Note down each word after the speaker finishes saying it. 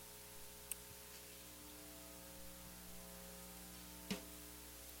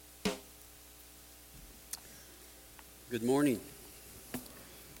Good morning. If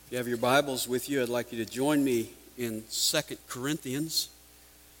you have your Bibles with you, I'd like you to join me in 2 Corinthians.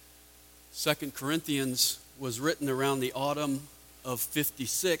 2 Corinthians was written around the autumn of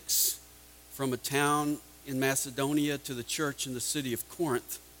 56 from a town in Macedonia to the church in the city of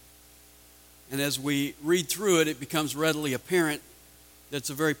Corinth. And as we read through it, it becomes readily apparent that it's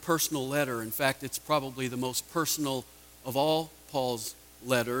a very personal letter. In fact, it's probably the most personal of all Paul's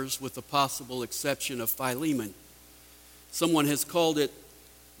letters, with the possible exception of Philemon. Someone has called it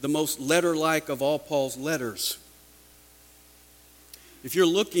the most letter-like of all Paul's letters. If you're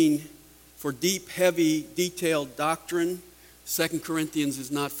looking for deep, heavy, detailed doctrine, 2 Corinthians is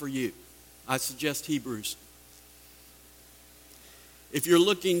not for you. I suggest Hebrews. If you're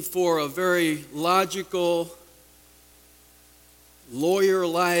looking for a very logical,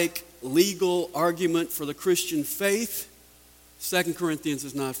 lawyer-like, legal argument for the Christian faith, 2 Corinthians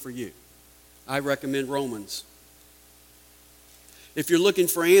is not for you. I recommend Romans. If you're looking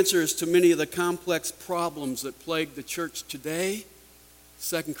for answers to many of the complex problems that plague the church today,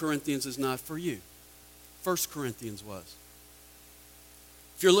 2 Corinthians is not for you. 1 Corinthians was.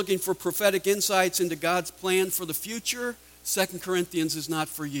 If you're looking for prophetic insights into God's plan for the future, 2 Corinthians is not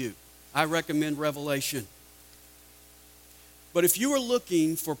for you. I recommend Revelation. But if you are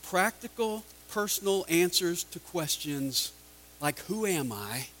looking for practical, personal answers to questions like who am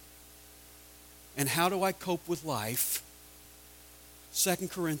I and how do I cope with life, 2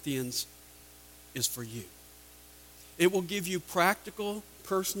 Corinthians is for you. It will give you practical,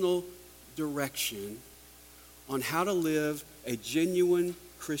 personal direction on how to live a genuine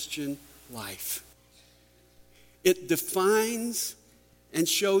Christian life. It defines and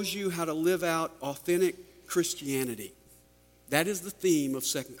shows you how to live out authentic Christianity. That is the theme of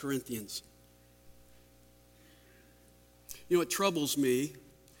 2 Corinthians. You know, it troubles me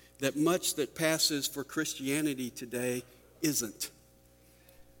that much that passes for Christianity today isn't.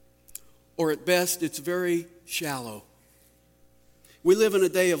 Or at best, it's very shallow. We live in a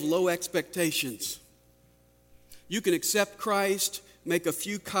day of low expectations. You can accept Christ, make a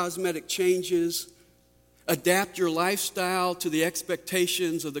few cosmetic changes, adapt your lifestyle to the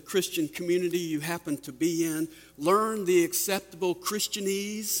expectations of the Christian community you happen to be in, learn the acceptable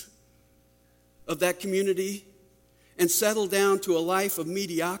Christianese of that community, and settle down to a life of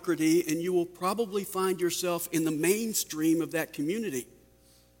mediocrity, and you will probably find yourself in the mainstream of that community.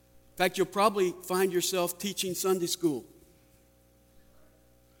 In fact, you'll probably find yourself teaching Sunday school.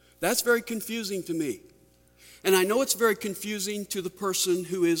 That's very confusing to me. And I know it's very confusing to the person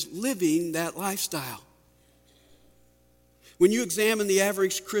who is living that lifestyle. When you examine the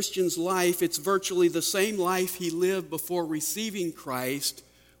average Christian's life, it's virtually the same life he lived before receiving Christ,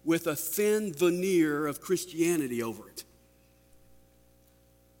 with a thin veneer of Christianity over it.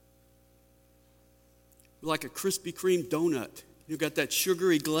 Like a Krispy Kreme donut. You've got that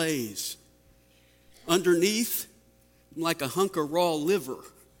sugary glaze. Underneath, I'm like a hunk of raw liver.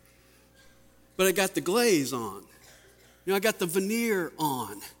 But I got the glaze on. I got the veneer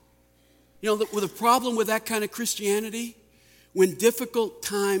on. With a problem with that kind of Christianity, when difficult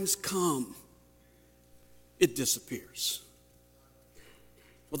times come, it disappears.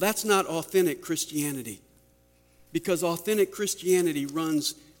 Well, that's not authentic Christianity, because authentic Christianity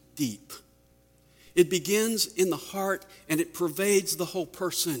runs deep. It begins in the heart and it pervades the whole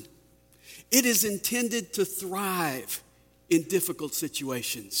person. It is intended to thrive in difficult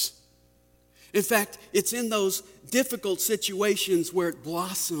situations. In fact, it's in those difficult situations where it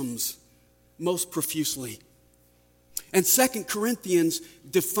blossoms most profusely. And 2 Corinthians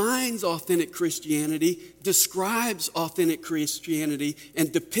defines authentic Christianity, describes authentic Christianity,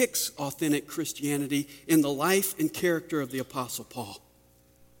 and depicts authentic Christianity in the life and character of the Apostle Paul.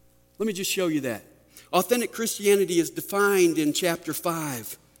 Let me just show you that. Authentic Christianity is defined in chapter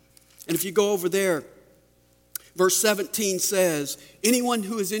 5. And if you go over there, verse 17 says, anyone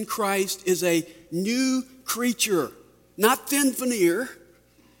who is in Christ is a new creature. Not thin veneer,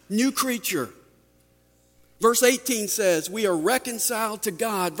 new creature. Verse 18 says, we are reconciled to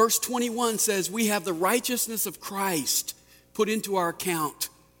God. Verse 21 says, we have the righteousness of Christ put into our account.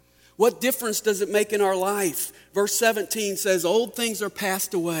 What difference does it make in our life? Verse 17 says, old things are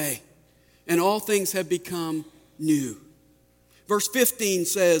passed away, and all things have become new. Verse 15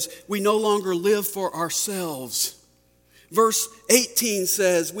 says, we no longer live for ourselves. Verse 18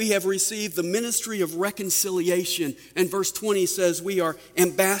 says, we have received the ministry of reconciliation. And verse 20 says, we are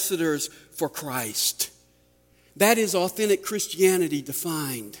ambassadors for Christ. That is authentic Christianity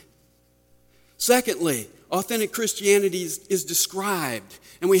defined. Secondly, authentic Christianity is described,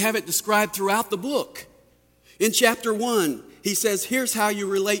 and we have it described throughout the book. In chapter 1, he says, here's how you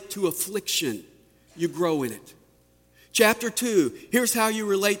relate to affliction. You grow in it. Chapter 2, here's how you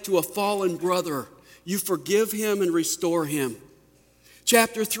relate to a fallen brother. You forgive him and restore him.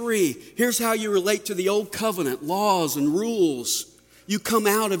 Chapter 3, here's how you relate to the old covenant, laws and rules. You come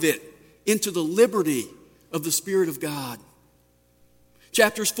out of it into the liberty of the Spirit of God.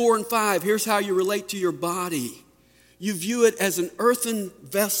 Chapters 4 and 5, here's how you relate to your body. You view it as an earthen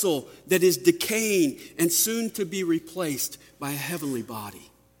vessel that is decaying and soon to be replaced by a heavenly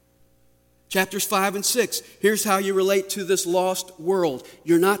body. Chapters 5 and 6, here's how you relate to this lost world.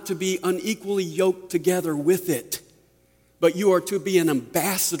 You're not to be unequally yoked together with it, but you are to be an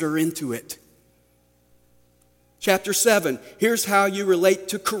ambassador into it. Chapter 7, here's how you relate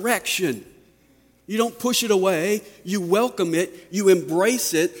to correction. You don't push it away, you welcome it, you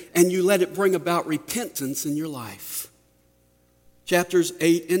embrace it, and you let it bring about repentance in your life. Chapters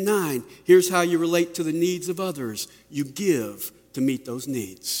 8 and 9, here's how you relate to the needs of others. You give to meet those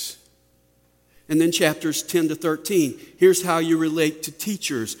needs. And then chapters 10 to 13, here's how you relate to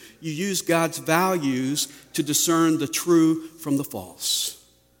teachers. You use God's values to discern the true from the false.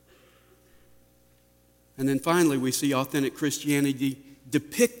 And then finally, we see authentic Christianity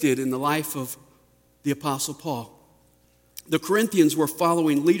depicted in the life of the Apostle Paul. The Corinthians were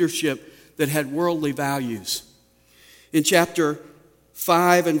following leadership that had worldly values. In chapter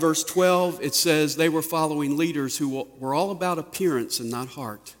 5 and verse 12, it says they were following leaders who were all about appearance and not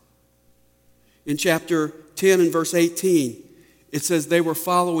heart. In chapter 10 and verse 18, it says they were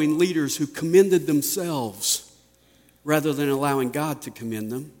following leaders who commended themselves rather than allowing God to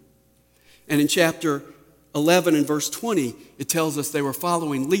commend them. And in chapter 11 and verse 20, it tells us they were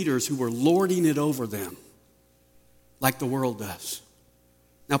following leaders who were lording it over them like the world does.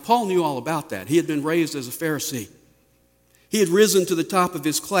 Now, Paul knew all about that. He had been raised as a Pharisee. He had risen to the top of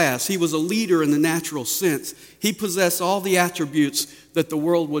his class. He was a leader in the natural sense. He possessed all the attributes that the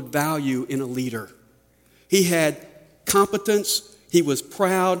world would value in a leader. He had competence. He was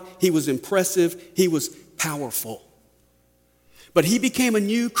proud. He was impressive. He was powerful. But he became a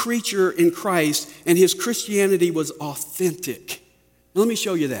new creature in Christ, and his Christianity was authentic. Now, let me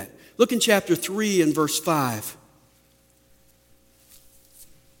show you that. Look in chapter 3 and verse 5.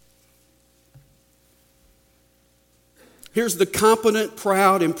 Here's the competent,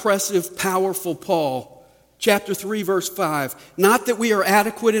 proud, impressive, powerful Paul. Chapter 3, verse 5. Not that we are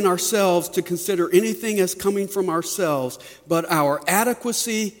adequate in ourselves to consider anything as coming from ourselves, but our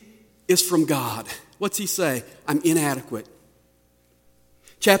adequacy is from God. What's he say? I'm inadequate.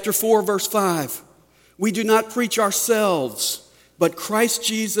 Chapter 4, verse 5. We do not preach ourselves, but Christ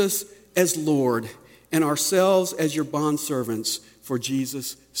Jesus as Lord, and ourselves as your bondservants for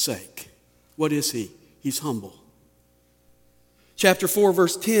Jesus' sake. What is he? He's humble. Chapter 4,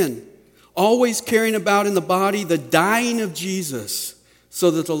 verse 10, always carrying about in the body the dying of Jesus, so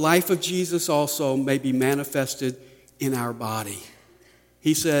that the life of Jesus also may be manifested in our body.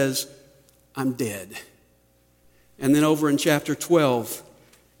 He says, I'm dead. And then over in chapter 12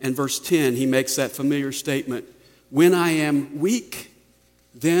 and verse 10, he makes that familiar statement, when I am weak,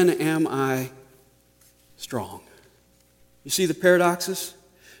 then am I strong. You see the paradoxes?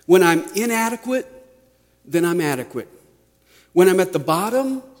 When I'm inadequate, then I'm adequate. When I'm at the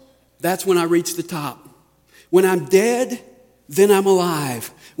bottom, that's when I reach the top. When I'm dead, then I'm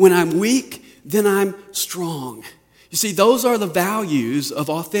alive. When I'm weak, then I'm strong. You see, those are the values of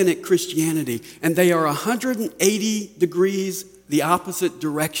authentic Christianity, and they are 180 degrees the opposite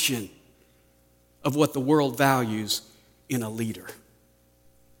direction of what the world values in a leader.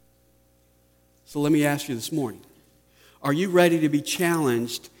 So let me ask you this morning, are you ready to be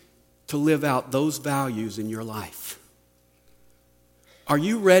challenged to live out those values in your life? Are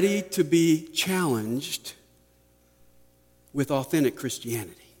you ready to be challenged with authentic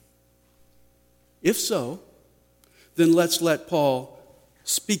Christianity? If so, then let's let Paul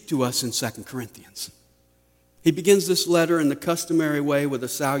speak to us in 2 Corinthians. He begins this letter in the customary way with a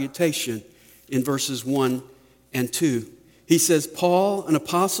salutation in verses 1 and 2. He says, Paul, an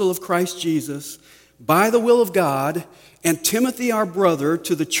apostle of Christ Jesus, by the will of God, and Timothy our brother,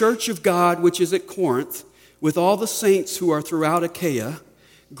 to the church of God which is at Corinth, with all the saints who are throughout Achaia,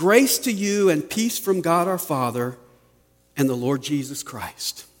 grace to you and peace from God our Father and the Lord Jesus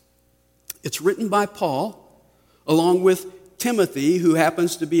Christ. It's written by Paul, along with Timothy, who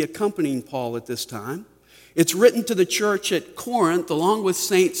happens to be accompanying Paul at this time. It's written to the church at Corinth, along with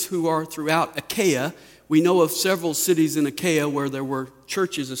saints who are throughout Achaia. We know of several cities in Achaia where there were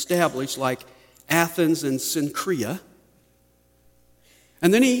churches established, like Athens and Cenchrea.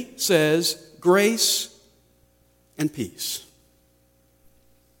 And then he says, grace and peace.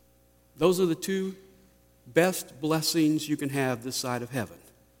 Those are the two best blessings you can have this side of heaven.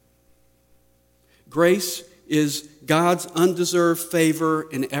 Grace is God's undeserved favor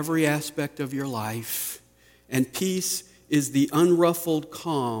in every aspect of your life. And peace is the unruffled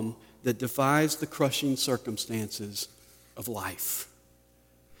calm that defies the crushing circumstances of life.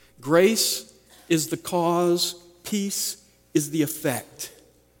 Grace is the cause, peace is the effect.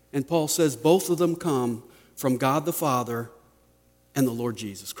 And Paul says both of them come from God the Father and the Lord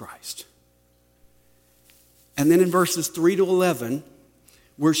Jesus Christ. And then in verses 3 to 11,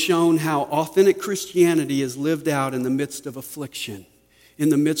 we're shown how authentic Christianity is lived out in the midst of affliction, in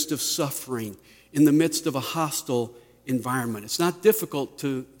the midst of suffering, in the midst of a hostile environment. It's not difficult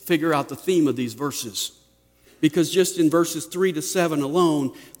to figure out the theme of these verses, because just in verses 3 to 7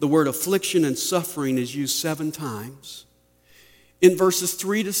 alone, the word affliction and suffering is used 7 times. In verses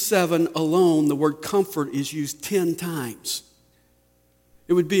 3 to 7 alone, the word comfort is used 10 times.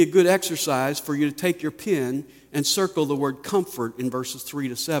 It would be a good exercise for you to take your pen and circle the word comfort in verses 3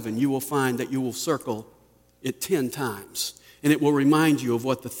 to 7. You will find that you will circle it 10 times, and it will remind you of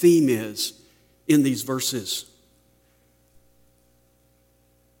what the theme is in these verses.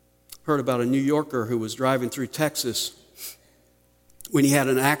 Heard about a New Yorker who was driving through Texas when he had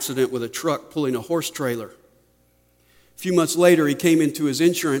an accident with a truck pulling a horse trailer. A few months later, he came into his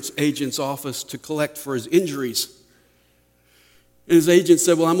insurance agent's office to collect for his injuries. And his agent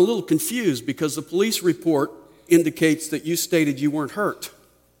said, "Well, I'm a little confused because the police report indicates that you stated you weren't hurt."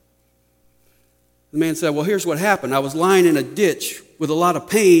 The man said, "Well, here's what happened. I was lying in a ditch with a lot of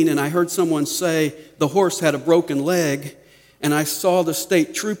pain, and I heard someone say the horse had a broken leg, and I saw the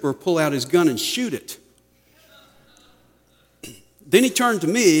state trooper pull out his gun and shoot it. Then he turned to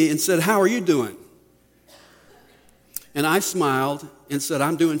me and said, 'How are you doing?' And I smiled and said,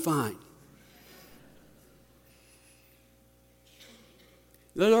 'I'm doing fine.'"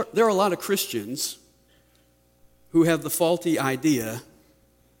 There are a lot of Christians who have the faulty idea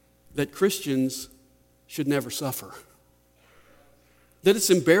that Christians should never suffer. That it's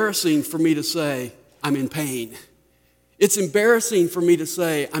embarrassing for me to say, "I'm in pain." It's embarrassing for me to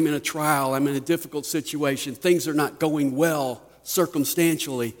say, "I'm in a trial, I'm in a difficult situation, things are not going well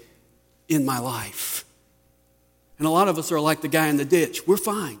circumstantially in my life." And a lot of us are like the guy in the ditch. We're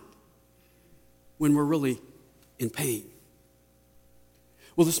fine when we're really in pain.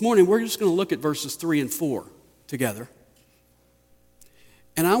 Well, this morning we're just going to look at verses 3 and 4 together.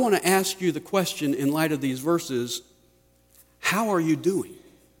 And I want to ask you the question in light of these verses, how are you doing?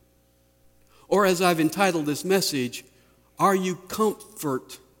 Or as I've entitled this message, are you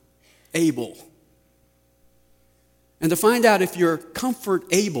comfort able? And to find out if you're comfort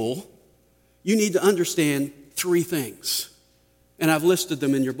able, you need to understand 3 things. And I've listed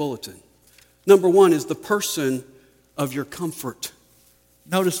them in your bulletin. Number 1 is the person of your comfort.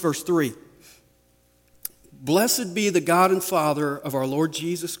 Notice verse 3. "Blessed be the God and Father of our Lord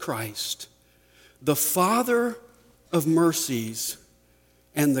Jesus Christ, the Father of mercies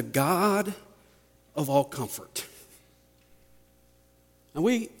and the God of all comfort." Now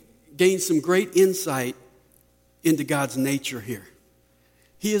we gain some great insight into God's nature here.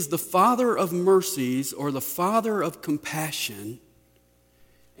 He is the Father of mercies, or the Father of compassion,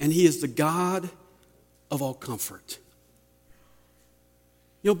 and He is the God of all comfort.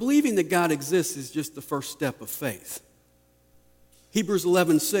 You know, believing that God exists is just the first step of faith. Hebrews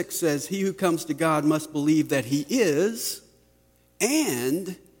 11:6 says, "He who comes to God must believe that He is,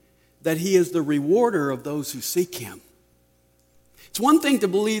 and that He is the rewarder of those who seek Him." It's one thing to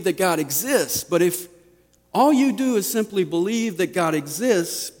believe that God exists, but if all you do is simply believe that God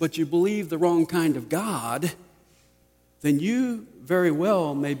exists, but you believe the wrong kind of God, then you very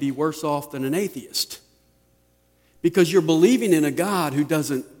well may be worse off than an atheist, because you're believing in a God who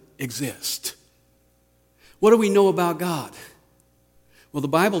doesn't exist. What do we know about God? Well, the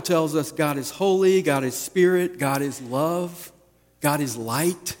Bible tells us God is holy, God is spirit, God is love, God is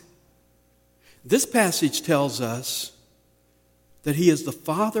light. This passage tells us that He is the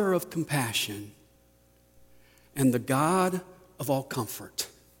Father of compassion and the God of all comfort.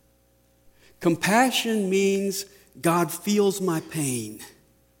 Compassion means God feels my pain.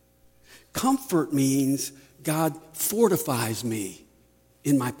 Comfort means God fortifies me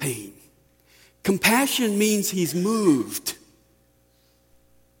in my pain. Compassion means He's moved.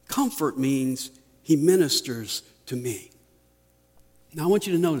 Comfort means He ministers to me. Now I want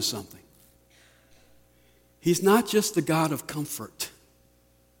you to notice something. He's not just the God of comfort.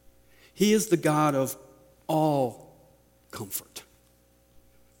 He is the God of all comfort.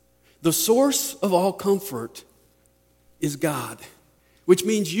 The source of all comfort is God, which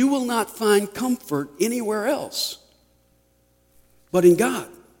means you will not find comfort anywhere else but in God.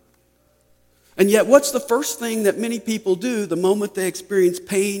 And yet, what's the first thing that many people do the moment they experience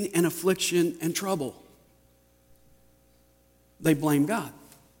pain and affliction and trouble? They blame God.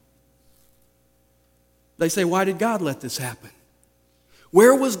 They say, why did God let this happen?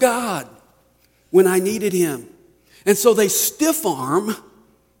 Where was God when I needed him? And so they stiff arm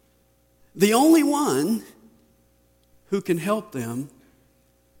the only one who can help them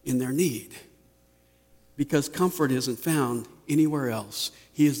in their need. Because comfort isn't found anywhere else.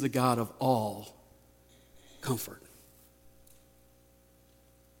 He is the God of all comfort.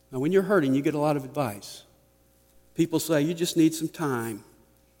 Now, when you're hurting, you get a lot of advice. People say, you just need some time.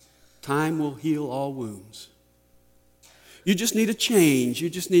 Time will heal all wounds. You just need a change. You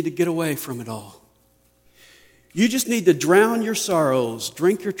just need to get away from it all. You just need to drown your sorrows,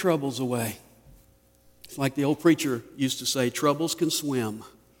 drink your troubles away. It's like the old preacher used to say, troubles can swim.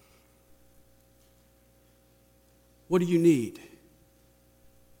 What do you need?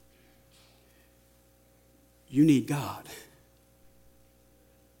 You need God.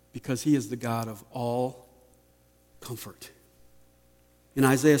 Because he is the God of all comfort. In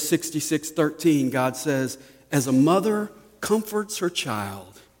Isaiah 66:13, God says, as a mother comforts her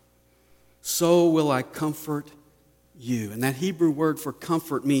child, so will I comfort you. And that Hebrew word for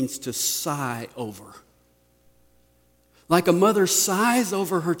comfort means to sigh over. Like a mother sighs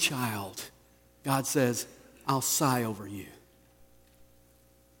over her child, God says, I'll sigh over you.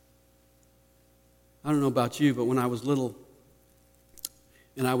 I don't know about you, but when I was little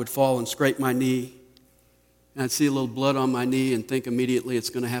and I would fall and scrape my knee, and I'd see a little blood on my knee and think immediately it's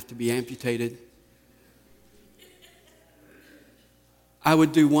going to have to be amputated, I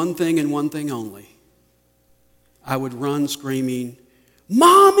would do one thing and one thing only. I would run screaming,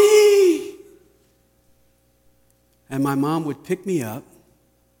 Mommy! And my mom would pick me up,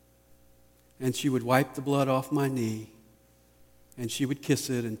 and she would wipe the blood off my knee, and she would kiss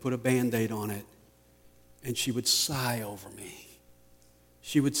it and put a Band-Aid on it, and she would sigh over me.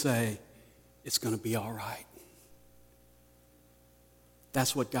 She would say, it's going to be all right.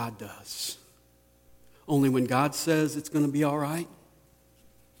 That's what God does. Only when God says it's going to be all right,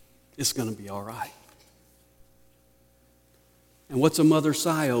 it's going to be all right. And what's a mother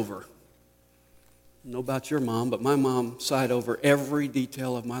sigh over? I don't know about your mom, but my mom sighed over every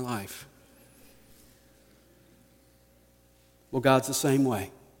detail of my life. Well, God's the same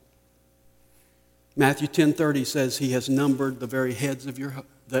way. Matthew 10:30 says he has numbered the very hairs of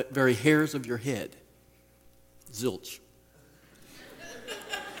your head. Zilch.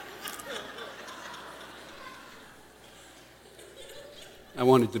 I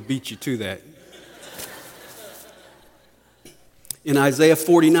wanted to beat you to that. In Isaiah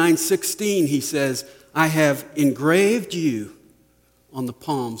 49:16, he says, I have engraved you on the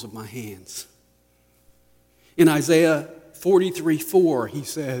palms of my hands. In Isaiah 43:4, he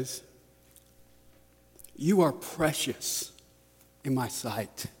says, you are precious in my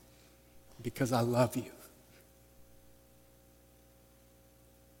sight because I love you.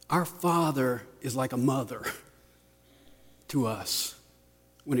 Our Father is like a mother to us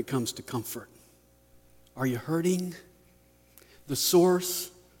when it comes to comfort. Are you hurting? The source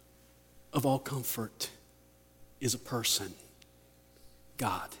of all comfort is a person,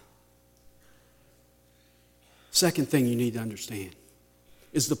 God. Second thing you need to understand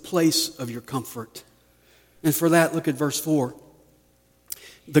is the place of your comfort. And for that, look at verse 4.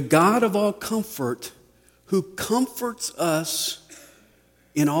 The God of all comfort who comforts us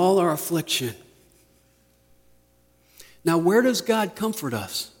in all our affliction. Now, where does God comfort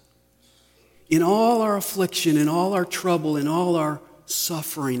us? In all our affliction, in all our trouble, in all our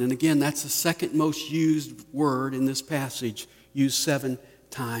suffering. And again, that's the second most used word in this passage, used 7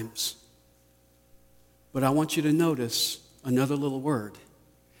 times. But I want you to notice another little word.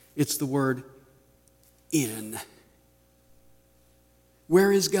 It's the word in.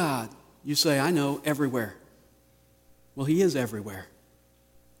 Where is God? You say, I know, everywhere. Well, he is everywhere.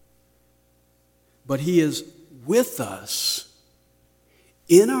 But he is with us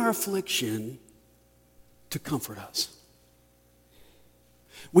in our affliction to comfort us.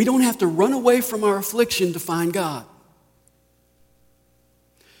 We don't have to run away from our affliction to find God.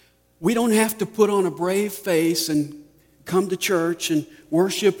 We don't have to put on a brave face and come to church and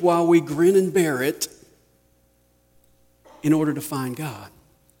worship while we grin and bear it in order to find God.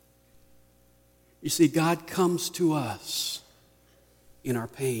 You see, God comes to us in our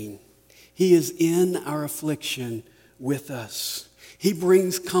pain. He is in our affliction with us. He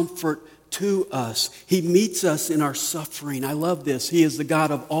brings comfort to us. He meets us in our suffering. I love this. He is the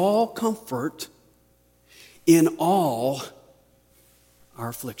God of all comfort in all our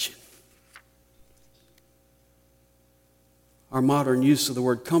affliction. Our modern use of the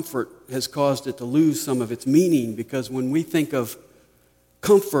word comfort has caused it to lose some of its meaning, because when we think of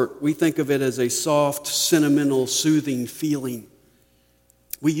comfort, we think of it as a soft, sentimental, soothing feeling.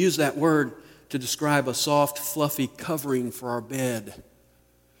 We use that word to describe a soft, fluffy covering for our bed,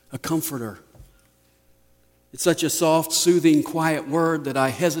 a comforter. It's such a soft, soothing, quiet word that I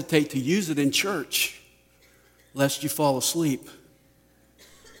hesitate to use it in church, lest you fall asleep.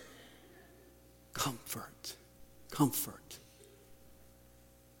 Comfort, comfort.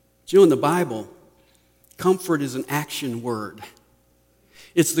 You know, in the Bible, comfort is an action word.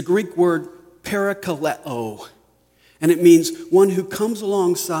 It's the Greek word parakaleo, and it means one who comes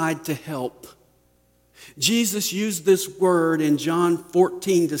alongside to help. Jesus used this word in John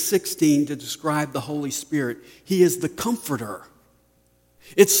 14-16 to describe the Holy Spirit. He is the comforter.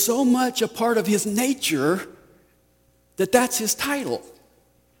 It's so much a part of his nature that that's his title,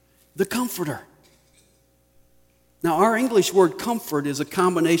 the comforter. Now, our English word comfort is a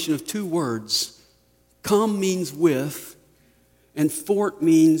combination of two words. Come means with, and fort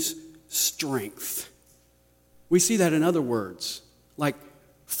means strength. We see that in other words, like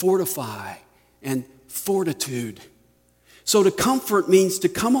fortify and fortitude. So to comfort means to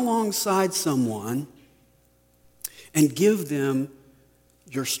come alongside someone and give them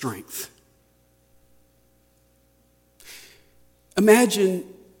your strength. Imagine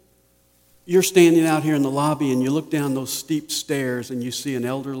you're standing out here in the lobby and you look down those steep stairs and you see an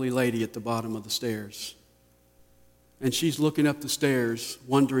elderly lady at the bottom of the stairs. And she's looking up the stairs,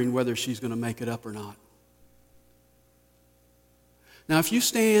 wondering whether she's going to make it up or not. Now, if you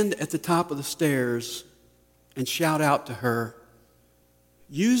stand at the top of the stairs and shout out to her,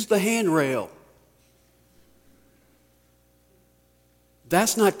 use the handrail,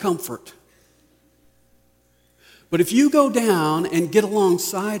 that's not comfort. But if you go down and get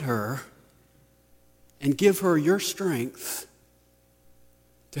alongside her and give her your strength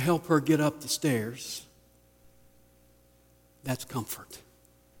to help her get up the stairs, that's comfort.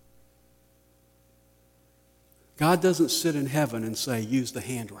 God doesn't sit in heaven and say, use the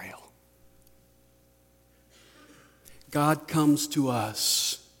handrail. God comes to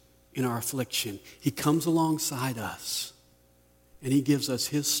us in our affliction. He comes alongside us, and he gives us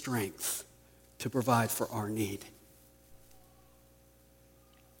his strength to provide for our need.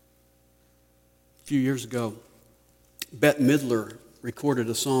 A few years ago, Bette Midler recorded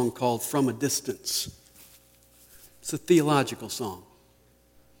a song called From a Distance. It's a theological song.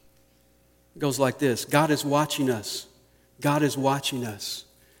 It goes like this: God is watching us. God is watching us.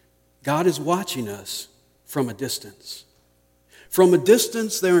 God is watching us from a distance. From a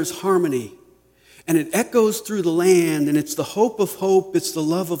distance there is harmony, and it echoes through the land, and it's the hope of hope, it's the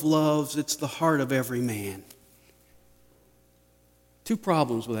love of loves, it's the heart of every man. Two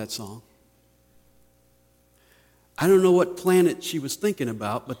problems with that song. I don't know what planet she was thinking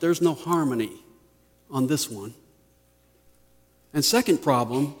about, but there's no harmony on this one. And second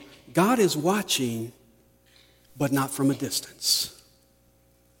problem, God is watching, but not from a distance.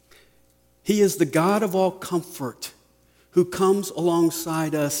 He is the God of all comfort who comes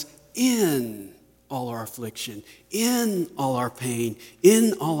alongside us in all our affliction, in all our pain,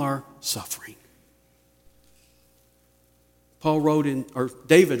 in all our suffering.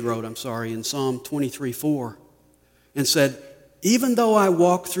 David wrote in Psalm 23:4 and said, even though I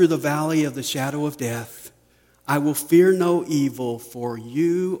walk through the valley of the shadow of death, I will fear no evil, for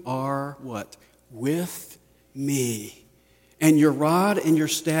you are what? With me. And your rod and your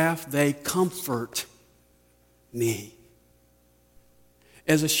staff, they comfort me.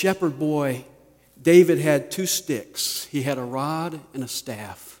 As a shepherd boy, David had two sticks. He had a rod and a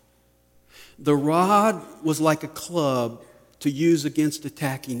staff. The rod was like a club to use against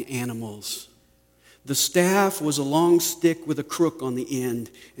attacking animals. The staff was a long stick with a crook on the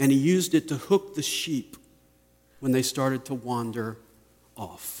end, and he used it to hook the sheep when they started to wander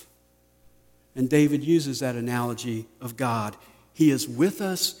off. And David uses that analogy of God. He is with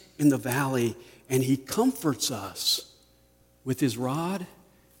us in the valley, and he comforts us with his rod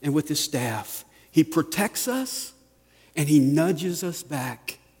and with his staff. He protects us, and he nudges us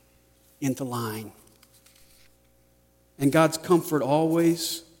back into line. And God's comfort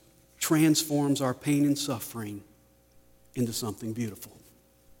always transforms our pain and suffering into something beautiful.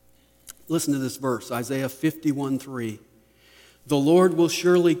 Listen to this verse, Isaiah 51:3. The Lord will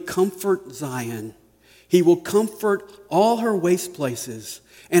surely comfort Zion. He will comfort all her waste places,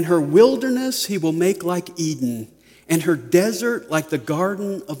 and her wilderness he will make like Eden, and her desert like the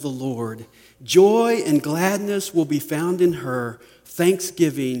garden of the Lord. Joy and gladness will be found in her,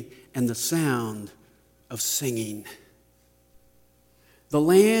 thanksgiving and the sound of singing. The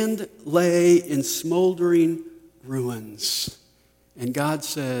land lay in smoldering ruins, and God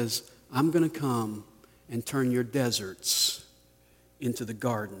says, I'm going to come and turn your deserts into the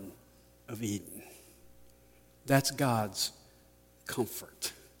Garden of Eden. That's God's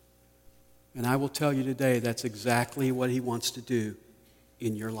comfort. And I will tell you today, that's exactly what he wants to do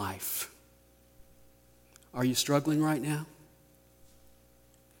in your life. Are you struggling right now?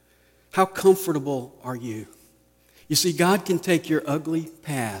 How comfortable are you? You see, God can take your ugly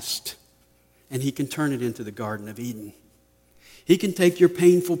past and he can turn it into the Garden of Eden. He can take your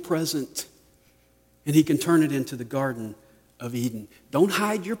painful present and he can turn it into the Garden of Eden. Don't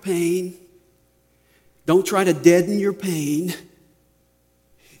hide your pain. Don't try to deaden your pain.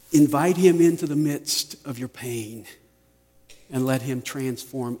 Invite him into the midst of your pain and let him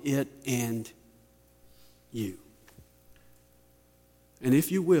transform it and you. And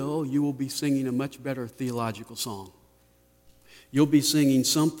if you will be singing a much better theological song. You'll be singing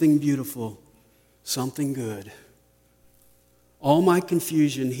something beautiful, something good. All my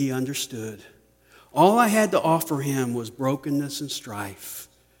confusion he understood. All I had to offer him was brokenness and strife,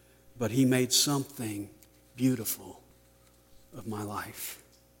 but he made something beautiful of my life.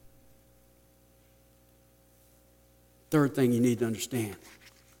 Third thing you need to understand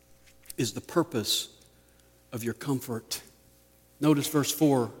is the purpose of your comfort. Notice verse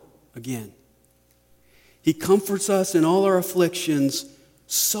 4 again. He comforts us in all our afflictions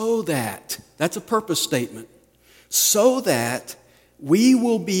so that, that's a purpose statement, so that we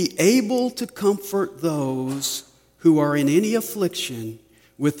will be able to comfort those who are in any affliction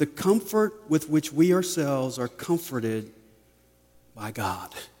with the comfort with which we ourselves are comforted by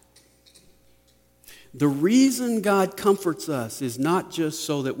God. The reason God comforts us is not just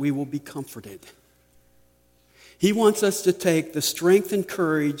so that we will be comforted. He wants us to take the strength and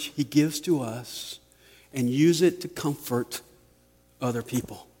courage he gives to us and use it to comfort other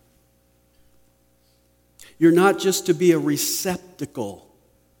people. You're not just to be a receptacle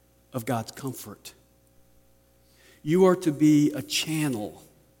of God's comfort. You are to be a channel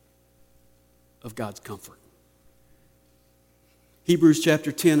of God's comfort. Hebrews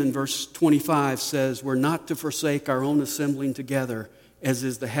chapter 10 and verse 25 says, we're not to forsake our own assembling together, as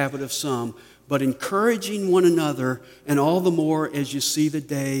is the habit of some, but encouraging one another, and all the more as you see the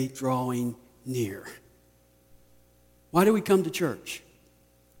day drawing near. Why do we come to church?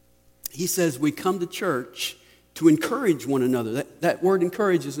 He says we come to church to encourage one another. That word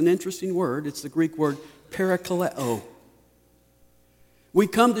encourage is an interesting word. It's the Greek word parakaleo. We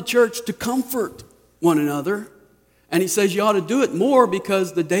come to church to comfort one another. And he says you ought to do it more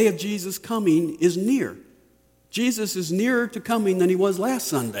because the day of Jesus' coming is near. Jesus is nearer to coming than he was last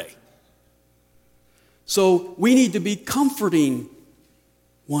Sunday. So we need to be comforting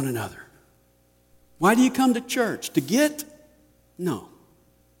one another. Why do you come to church? To get? No.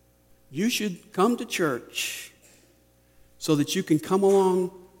 You should come to church so that you can come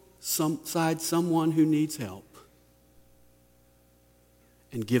alongside someone who needs help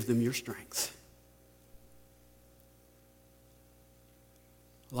and give them your strength.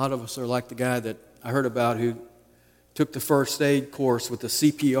 A lot of us are like the guy that I heard about who took the first aid course with the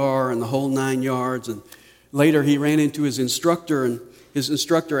CPR and the whole 9 yards. And later he ran into his instructor, and his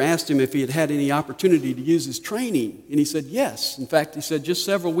instructor asked him if he had any opportunity to use his training. And he said yes. In fact, he said just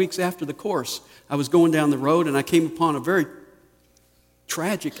several weeks after the course, I was going down the road and I came upon a very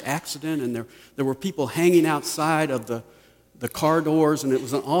tragic accident. And there were people hanging outside of the car doors, and it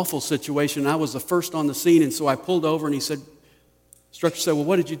was an awful situation. I was the first on the scene, and so I pulled over, and he said, instructor said, well,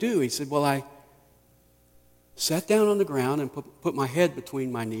 what did you do? He said, well, I sat down on the ground and put my head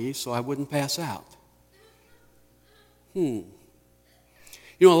between my knees so I wouldn't pass out. You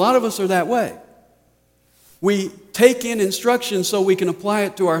know, a lot of us are that way. We take in instruction so we can apply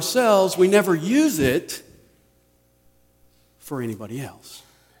it to ourselves. We never use it for anybody else.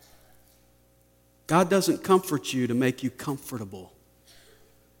 God doesn't comfort you to make you comfortable.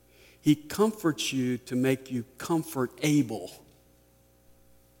 He comforts you to make you comfortable,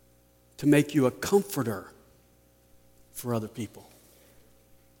 to make you a comforter for other people.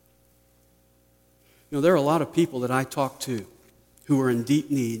 You know, there are a lot of people that I talk to who are in deep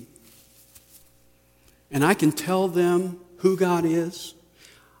need. And I can tell them who God is.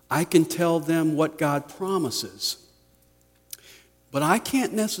 I can tell them what God promises. But I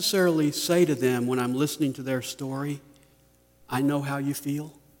can't necessarily say to them when I'm listening to their story, I know how you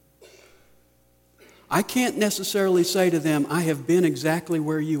feel. I can't necessarily say to them, I have been exactly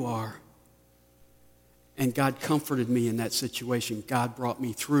where you are. And God comforted me in that situation. God brought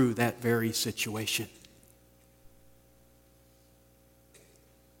me through that very situation.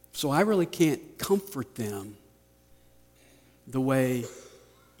 So I really can't comfort them the way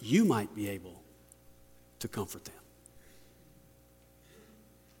you might be able to comfort them.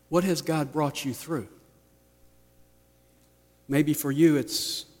 What has God brought you through? Maybe for you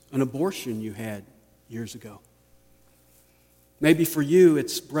it's an abortion you had years ago. Maybe for you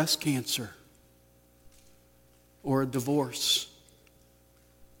it's breast cancer or a divorce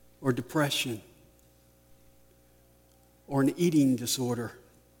or depression or an eating disorder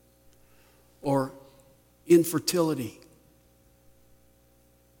or infertility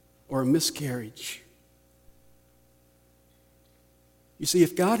or a miscarriage. You see,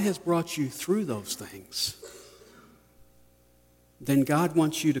 if God has brought you through those things, then God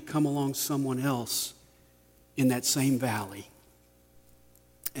wants you to come along someone else in that same valley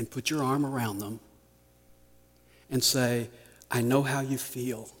and put your arm around them and say, I know how you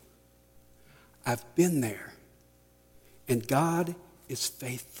feel. I've been there. And God is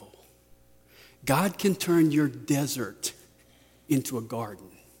faithful. God can turn your desert into a garden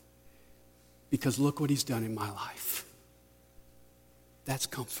because look what he's done in my life. That's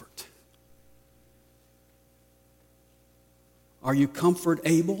comfort. Are you comfort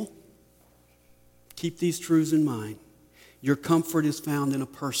able? Keep these truths in mind. Your comfort is found in a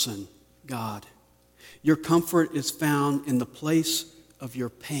person, God. Your comfort is found in the place of your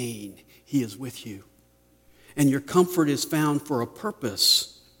pain. He is with you. And your comfort is found for a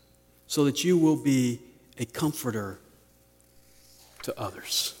purpose so that you will be a comforter to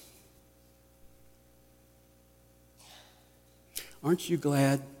others. Aren't you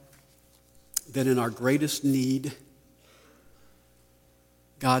glad that in our greatest need,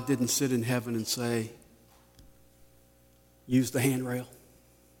 God didn't sit in heaven and say, use the handrail?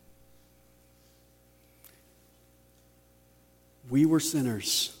 We were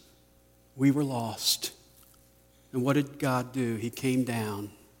sinners. We were lost. And what did God do? He came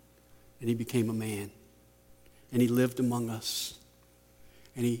down and he became a man. And he lived among us.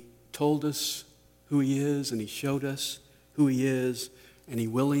 And he told us who he is, and he showed us who he is, and he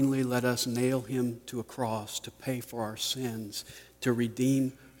willingly let us nail him to a cross to pay for our sins, to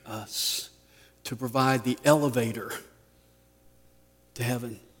redeem us, to provide the elevator to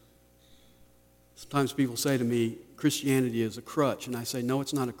heaven. Sometimes people say to me, Christianity is a crutch, and I say, no,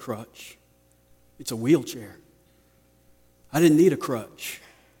 it's not a crutch. It's a wheelchair. I didn't need a crutch.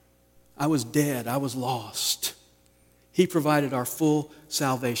 I was dead. I was lost. He provided our full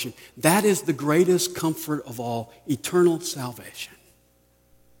salvation. That is the greatest comfort of all, eternal salvation.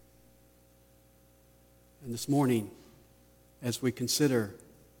 And this morning, as we consider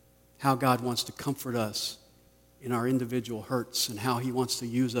how God wants to comfort us in our individual hurts and how he wants to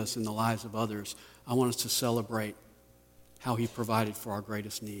use us in the lives of others, I want us to celebrate how he provided for our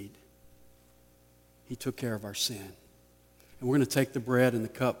greatest need. He took care of our sin. And we're going to take the bread and the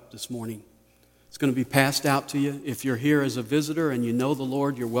cup this morning. It's going to be passed out to you. If you're here as a visitor and you know the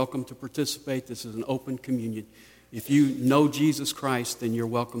Lord, you're welcome to participate. This is an open communion. If you know Jesus Christ, then you're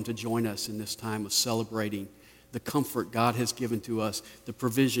welcome to join us in this time of celebrating the comfort God has given to us, the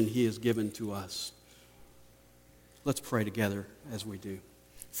provision he has given to us. Let's pray together as we do.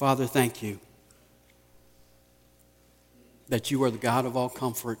 Father, thank you that you are the God of all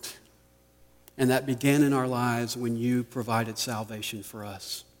comfort, and that began in our lives when you provided salvation for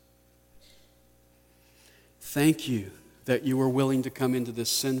us. Thank you that you were willing to come into this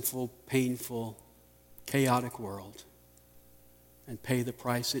sinful, painful, chaotic world and pay the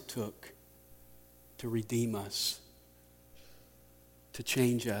price it took to redeem us, to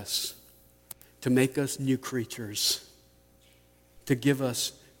change us, to make us new creatures, to give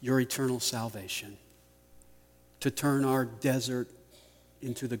us your eternal salvation, to turn our desert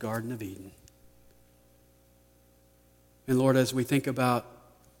into the Garden of Eden. And Lord, as we think about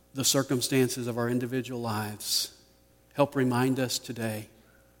the circumstances of our individual lives, help remind us today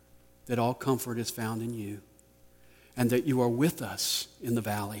that all comfort is found in you and that you are with us in the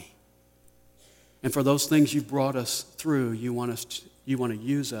valley. And for those things you've brought us through, you want to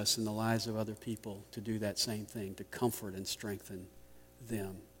use us in the lives of other people to do that same thing, to comfort and strengthen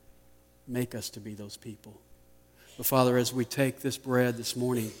them. Make us to be those people. But Father, as we take this bread this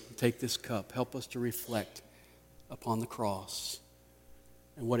morning, take this cup, help us to reflect upon the cross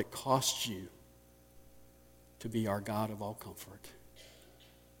and what it cost you to be our God of all comfort.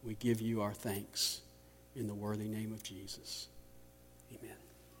 We give you our thanks in the worthy name of Jesus. Amen.